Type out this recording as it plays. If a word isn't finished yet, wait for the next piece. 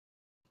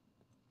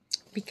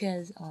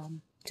because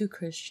two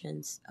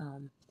Christians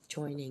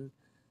joining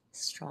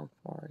strong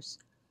force,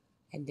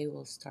 and they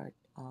will start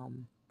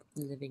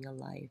living a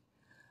life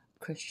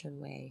Christian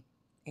way.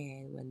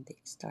 And when they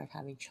start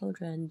having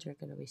children, they're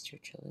gonna raise their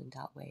children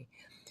that way.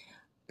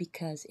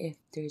 Because if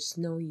there's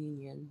no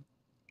union,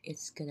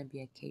 it's gonna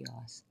be a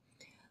chaos.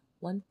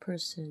 One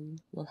person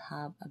will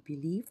have a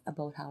belief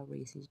about how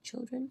raising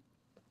children.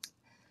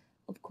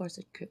 Of course,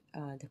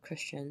 the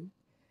Christian,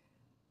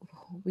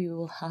 we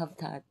will have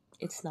that.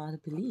 It's not a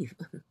belief,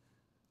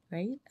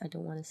 right? I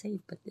don't want to say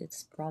it, but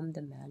it's from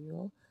the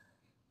manual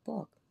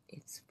book.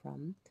 It's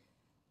from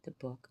the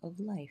book of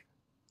life.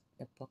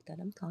 The book that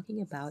I'm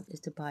talking about is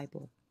the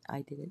Bible.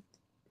 I didn't,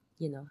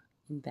 you know,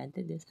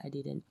 invented this. I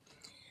didn't.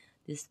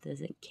 This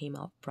doesn't came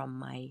out from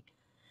my,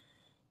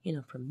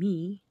 from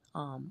me.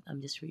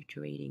 I'm just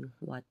reiterating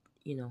what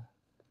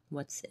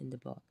what's in the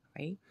book,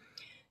 right?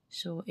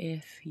 So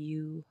if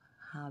you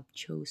have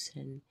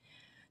chosen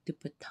to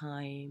put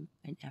time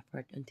and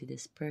effort into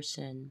this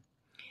person,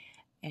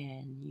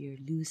 and you're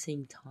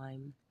losing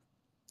time,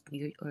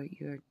 you're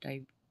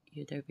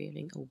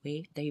diverting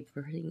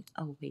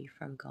away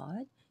from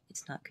God,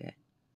 it's not good.